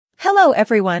Hello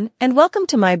everyone, and welcome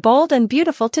to my Bold and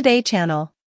Beautiful Today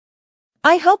channel.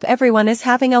 I hope everyone is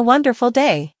having a wonderful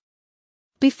day.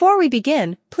 Before we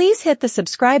begin, please hit the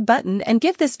subscribe button and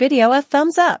give this video a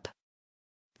thumbs up.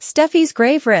 Steffy's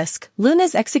grave risk,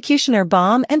 Luna's executioner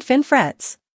bomb and Finn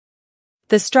frets.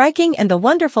 The striking and the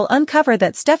wonderful uncover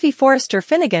that Steffy Forrester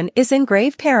Finnegan is in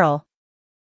grave peril.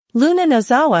 Luna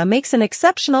Nozawa makes an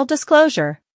exceptional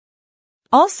disclosure.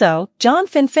 Also, John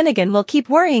Finnegan will keep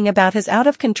worrying about his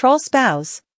out-of-control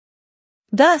spouse.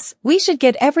 Thus, we should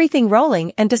get everything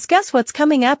rolling and discuss what's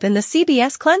coming up in the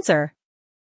CBS cleanser.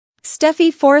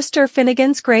 Steffy Forrester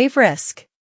Finnegan's grave risk.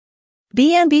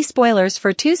 B&B spoilers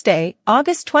for Tuesday,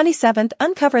 August 27th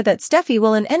uncover that Steffy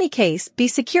will in any case be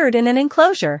secured in an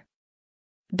enclosure.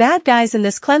 Bad guys in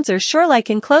this cleanser sure like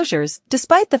enclosures,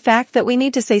 despite the fact that we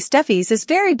need to say Steffy's is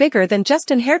very bigger than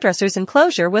Justin Hairdresser's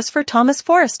enclosure was for Thomas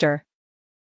Forrester.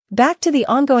 Back to the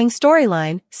ongoing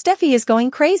storyline, Steffy is going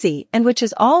crazy, and which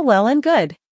is all well and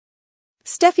good.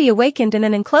 Steffy awakened in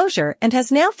an enclosure and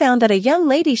has now found that a young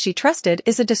lady she trusted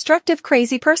is a destructive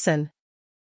crazy person.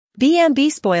 B&B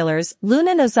spoilers,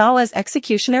 Luna Nozawa's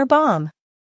executioner bomb.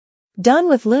 Done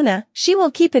with Luna, she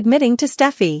will keep admitting to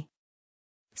Steffy.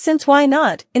 Since why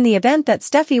not, in the event that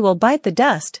Steffy will bite the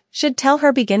dust, should tell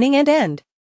her beginning and end.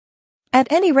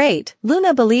 At any rate,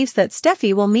 Luna believes that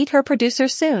Steffy will meet her producer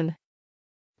soon.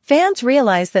 Fans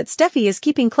realize that Steffy is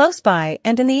keeping close by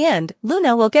and in the end,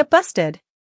 Luna will get busted.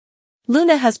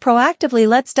 Luna has proactively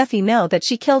let Steffy know that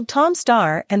she killed Tom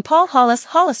Starr and Paul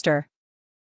Hollister.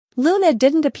 Luna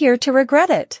didn't appear to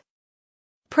regret it.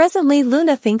 Presently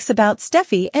Luna thinks about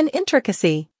Steffy and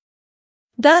intricacy.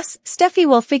 Thus, Steffy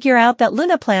will figure out that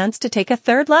Luna plans to take a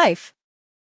third life.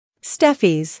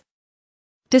 Steffy's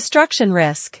destruction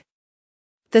risk.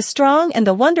 The strong and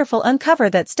the wonderful uncover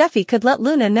that Steffy could let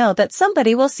Luna know that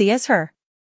somebody will see as her.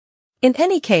 In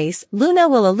any case, Luna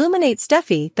will illuminate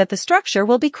Steffy that the structure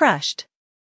will be crushed.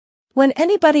 When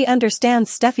anybody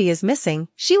understands Steffy is missing,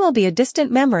 she will be a distant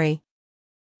memory.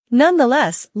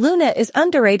 Nonetheless, Luna is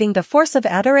underrating the force of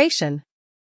adoration.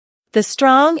 The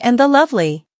strong and the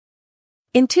lovely.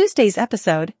 In Tuesday's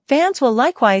episode, fans will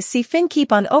likewise see Finn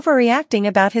keep on overreacting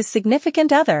about his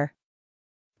significant other.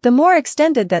 The more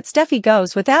extended that Steffy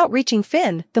goes without reaching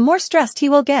Finn, the more stressed he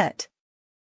will get.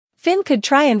 Finn could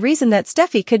try and reason that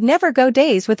Steffy could never go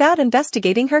days without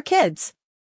investigating her kids.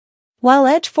 While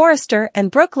Edge Forrester and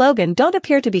Brooke Logan don't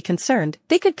appear to be concerned,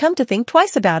 they could come to think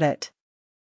twice about it.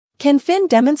 Can Finn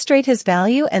demonstrate his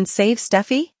value and save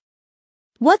Steffy?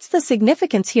 What's the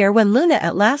significance here when Luna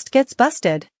at last gets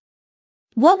busted?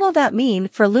 What will that mean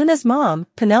for Luna's mom,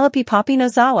 Penelope Poppy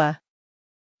Nozawa?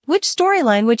 Which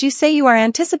storyline would you say you are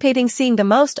anticipating seeing the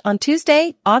most on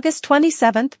Tuesday, August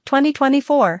 27th,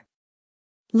 2024?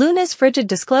 Luna's frigid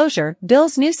disclosure,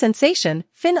 Bill's new sensation,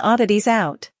 Finn oddities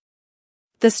out.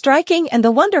 The striking and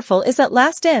the wonderful is at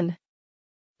last in.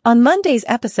 On Monday's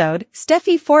episode,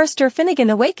 Steffy Forrester Finnegan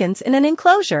awakens in an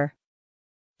enclosure.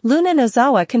 Luna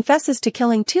Nozawa confesses to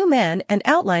killing two men and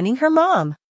outlining her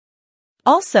mom.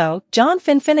 Also, John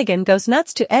Finnegan goes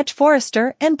nuts to Edge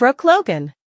Forrester and Brooke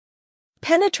Logan.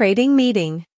 Penetrating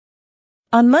meeting.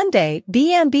 On Monday,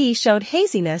 B&B showed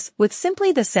haziness with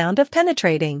simply the sound of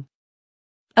penetrating.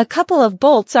 A couple of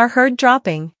bolts are heard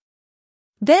dropping.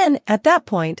 Then, at that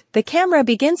point, the camera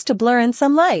begins to blur in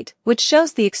some light, which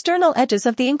shows the external edges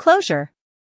of the enclosure.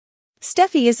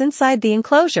 Steffy is inside the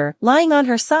enclosure, lying on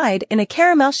her side in a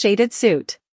caramel-shaded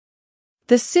suit.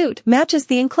 The suit matches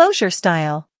the enclosure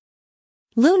style.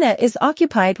 Luna is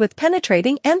occupied with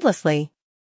penetrating endlessly.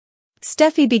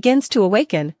 Steffy begins to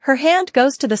awaken, her hand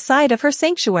goes to the side of her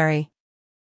sanctuary.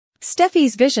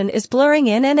 Steffy's vision is blurring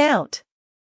in and out.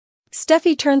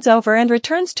 Steffy turns over and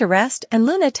returns to rest and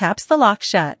Luna taps the lock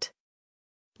shut.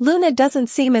 Luna doesn't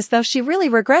seem as though she really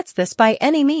regrets this by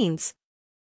any means.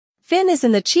 Finn is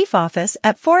in the chief office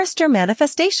at Forrester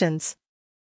Manifestations.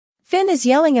 Finn is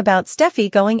yelling about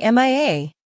Steffy going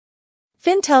MIA.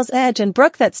 Finn tells Edge and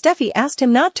Brooke that Steffy asked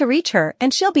him not to reach her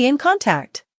and she'll be in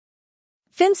contact.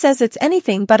 Finn says it's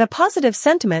anything but a positive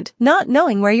sentiment, not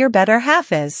knowing where your better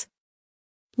half is.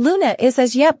 Luna is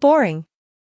as yet boring.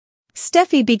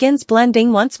 Steffy begins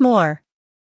blending once more.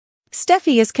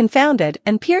 Steffy is confounded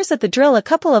and peers at the drill a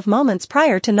couple of moments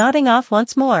prior to nodding off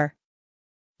once more.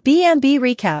 B&B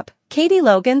recap, Katie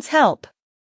Logan's help.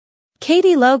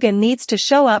 Katie Logan needs to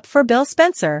show up for Bill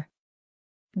Spencer.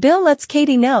 Bill lets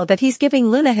Katie know that he's giving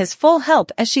Luna his full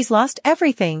help as she's lost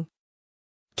everything.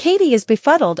 Katie is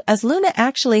befuddled as Luna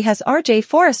actually has RJ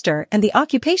Forrester and the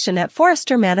occupation at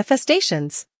Forrester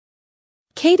Manifestations.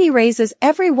 Katie raises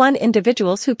every one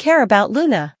individuals who care about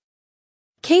Luna.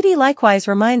 Katie likewise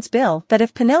reminds Bill that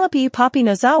if Penelope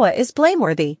Nozawa is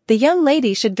blameworthy, the young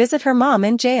lady should visit her mom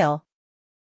in jail.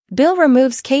 Bill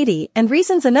removes Katie and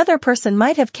reasons another person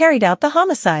might have carried out the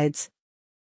homicides.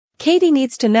 Katie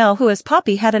needs to know who as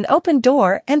Poppy had an open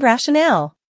door and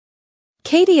rationale.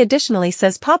 Katie additionally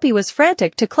says Poppy was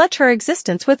frantic to clutch her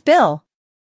existence with Bill.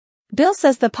 Bill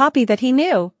says the Poppy that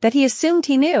he assumed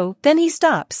he knew, then he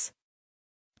stops.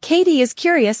 Katie is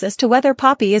curious as to whether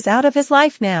Poppy is out of his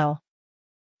life now.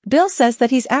 Bill says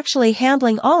that he's actually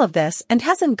handling all of this and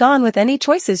hasn't gone with any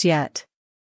choices yet.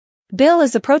 Bill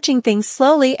is approaching things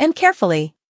slowly and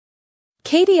carefully.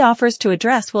 Katie offers to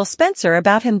address Will Spencer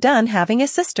about him done having a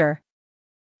sister.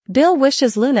 Bill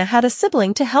wishes Luna had a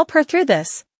sibling to help her through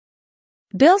this.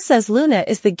 Bill says Luna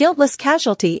is the guiltless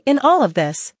casualty in all of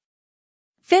this.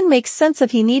 Finn makes sense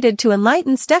of he needed to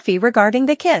enlighten Steffy regarding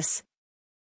the kiss.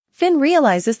 Finn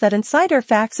realizes that insider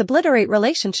facts obliterate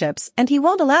relationships and he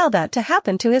won't allow that to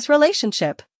happen to his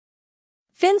relationship.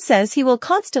 Finn says he will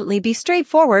constantly be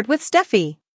straightforward with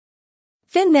Steffy.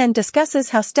 Finn then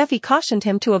discusses how Steffy cautioned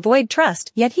him to avoid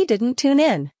trust, yet he didn't tune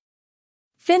in.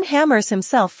 Finn hammers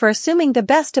himself for assuming the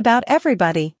best about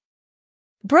everybody.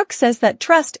 Brooke says that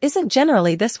trust isn't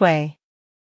generally this way.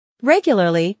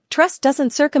 Regularly, trust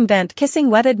doesn't circumvent kissing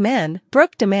wedded men,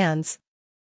 Brooke demands.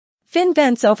 Finn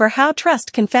vents over how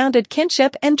trust confounded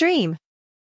kinship and dream.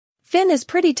 Finn is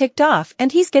pretty ticked off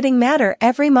and he's getting madder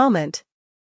every moment.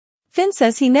 Finn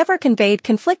says he never conveyed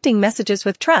conflicting messages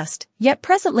with trust, yet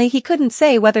presently he couldn't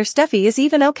say whether Steffy is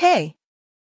even okay.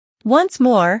 Once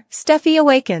more, Steffy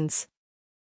awakens.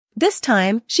 This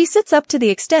time, she sits up to the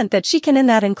extent that she can in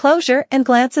that enclosure and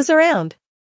glances around.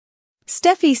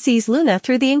 Steffy sees Luna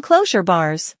through the enclosure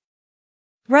bars.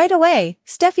 Right away,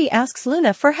 Steffy asks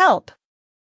Luna for help.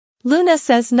 Luna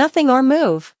says nothing or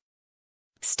move.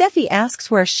 Steffy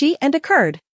asks where she and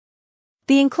occurred.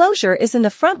 The enclosure is in the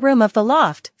front room of the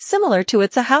loft, similar to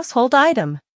it's a household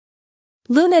item.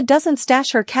 Luna doesn't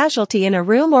stash her casualty in a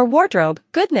room or wardrobe,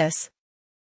 goodness.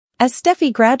 As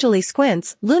Steffy gradually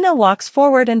squints, Luna walks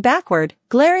forward and backward,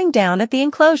 glaring down at the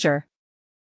enclosure.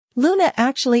 Luna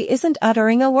actually isn't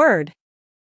uttering a word.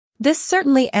 This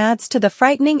certainly adds to the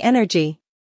frightening energy.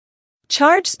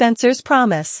 Charge Spencer's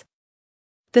promise.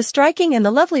 The striking and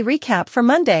the lovely recap for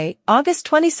Monday, August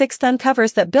 26th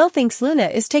uncovers that Bill thinks Luna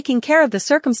is taking care of the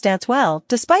circumstance well,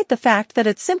 despite the fact that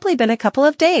it's simply been a couple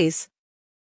of days.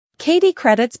 Katie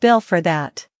credits Bill for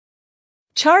that.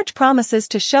 Charge promises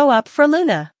to show up for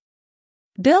Luna.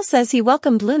 Bill says he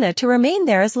welcomed Luna to remain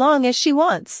there as long as she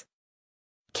wants.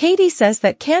 Katie says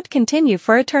that can't continue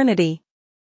for eternity.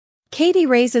 Katie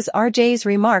raises RJ's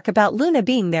remark about Luna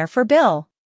being there for Bill.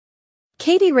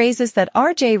 Katie raises that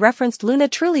RJ referenced Luna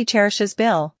truly cherishes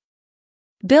Bill.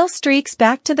 Bill streaks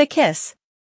back to the kiss.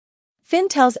 Finn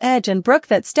tells Edge and Brooke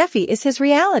that Steffy is his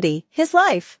reality, his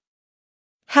life.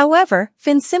 However,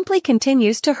 Finn simply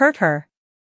continues to hurt her.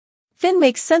 Finn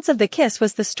makes sense of the kiss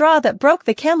was the straw that broke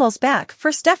the camel's back for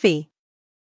Steffy.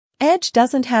 Edge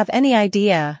doesn't have any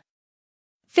idea.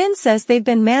 Finn says they've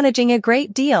been managing a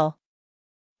great deal.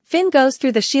 Finn goes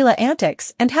through the Sheila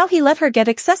antics and how he let her get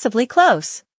excessively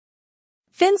close.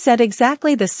 Finn said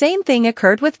exactly the same thing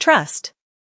occurred with trust.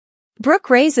 Brooke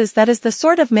raises that is the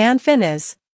sort of man Finn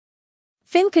is.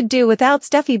 Finn could do without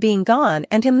Steffy being gone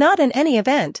and him not in any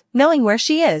event, knowing where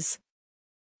she is.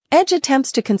 Edge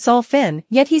attempts to console Finn,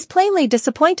 yet he's plainly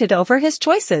disappointed over his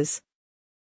choices.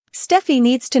 Steffy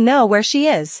needs to know where she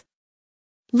is.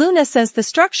 Luna says the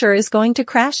structure is going to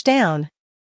crash down.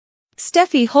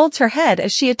 Steffy holds her head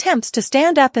as she attempts to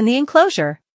stand up in the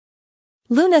enclosure.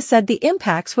 Luna said the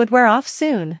impacts would wear off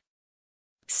soon.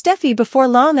 Steffy before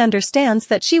long understands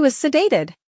that she was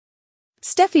sedated.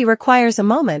 Steffy requires a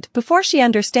moment before she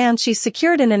understands she's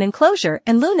secured in an enclosure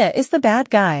and Luna is the bad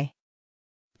guy.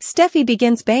 Steffy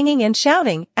begins banging and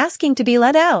shouting, asking to be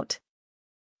let out.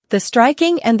 The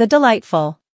striking and the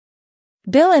delightful.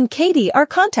 Bill and Katie are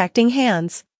contacting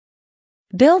hands.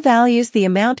 Bill values the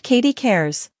amount Katie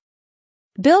cares.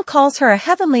 Bill calls her a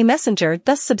heavenly messenger,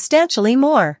 thus substantially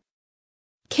more.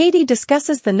 Katie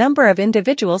discusses the number of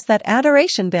individuals that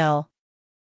adoration Bill.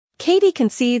 Katie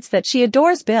concedes that she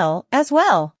adores Bill as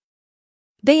well.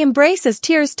 They embrace as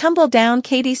tears tumble down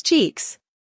Katie's cheeks.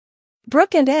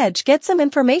 Brooke and Edge get some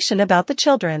information about the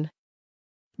children.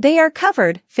 They are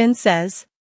covered, Finn says.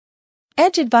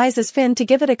 Edge advises Finn to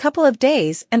give it a couple of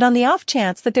days and on the off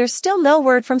chance that there's still no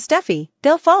word from Steffy,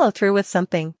 they'll follow through with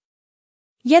something.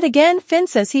 Yet again Finn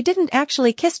says he didn't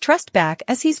actually kiss trust back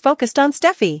as he's focused on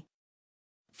Steffy.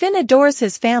 Finn adores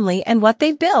his family and what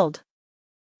they've built.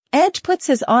 Edge puts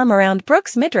his arm around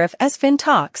Brooke's midriff as Finn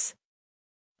talks.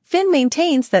 Finn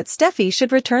maintains that Steffy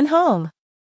should return home.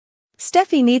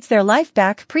 Steffy needs their life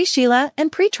back pre-Sheila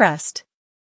and pre-Trust.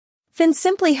 Finn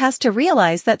simply has to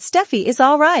realize that Steffy is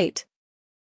alright.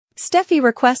 Steffy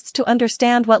requests to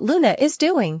understand what Luna is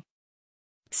doing.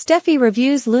 Steffy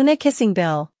reviews Luna kissing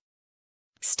Bill.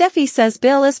 Steffy says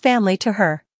Bill is family to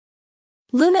her.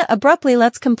 Luna abruptly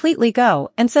lets completely go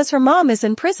and says her mom is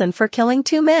in prison for killing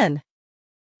 2 men.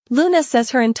 Luna says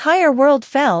her entire world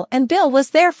fell and Bill was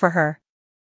there for her.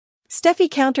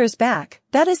 Steffy counters back,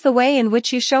 that is the way in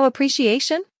which you show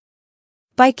appreciation?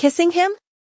 By kissing him?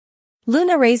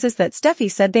 Luna raises that Steffy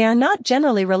said they are not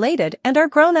generally related and are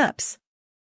grown-ups.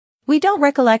 We don't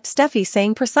recollect Steffy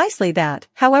saying precisely that,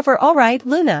 however alright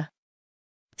Luna.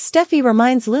 Steffy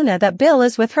reminds Luna that Bill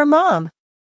is with her mom.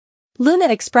 Luna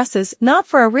expresses not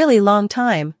for a really long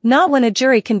time, not when a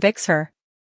jury convicts her.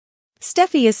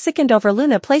 Steffy is sickened over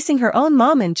Luna placing her own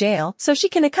mom in jail so she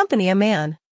can accompany a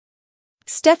man.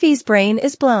 Steffy's brain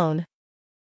is blown.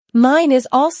 Mine is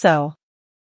also.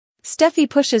 Steffy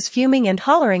pushes fuming and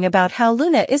hollering about how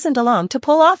Luna isn't along to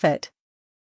pull off it.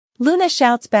 Luna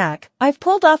shouts back, I've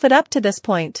pulled off it up to this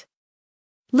point.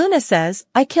 Luna says,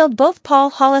 I killed both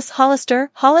Paul Hollister,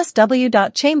 Hollis W.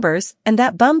 Chambers, and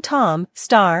that bum Tom,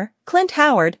 Clint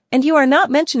Howard, and you are not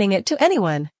mentioning it to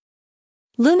anyone.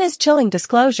 Luna's chilling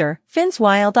disclosure, Finn's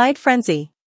wild-eyed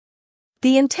frenzy.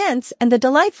 The intense and the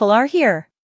delightful are here.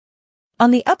 On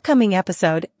the upcoming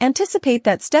episode, anticipate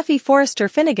that Steffy Forrester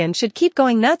Finnegan should keep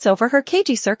going nuts over her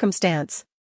cagey circumstance.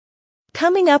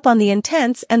 Coming up on the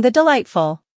intense and the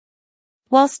delightful.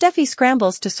 While Steffy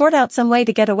scrambles to sort out some way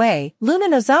to get away,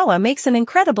 Luna Nozawa makes an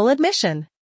incredible admission.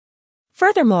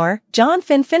 Furthermore, John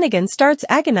Finnegan starts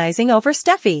agonizing over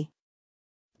Steffy.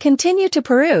 Continue to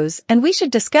peruse and we should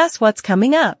discuss what's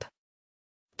coming up.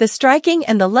 The striking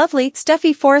and the lovely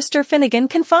Steffy Forrester Finnegan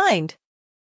can find.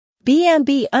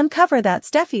 B&B uncover that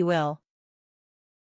Steffy will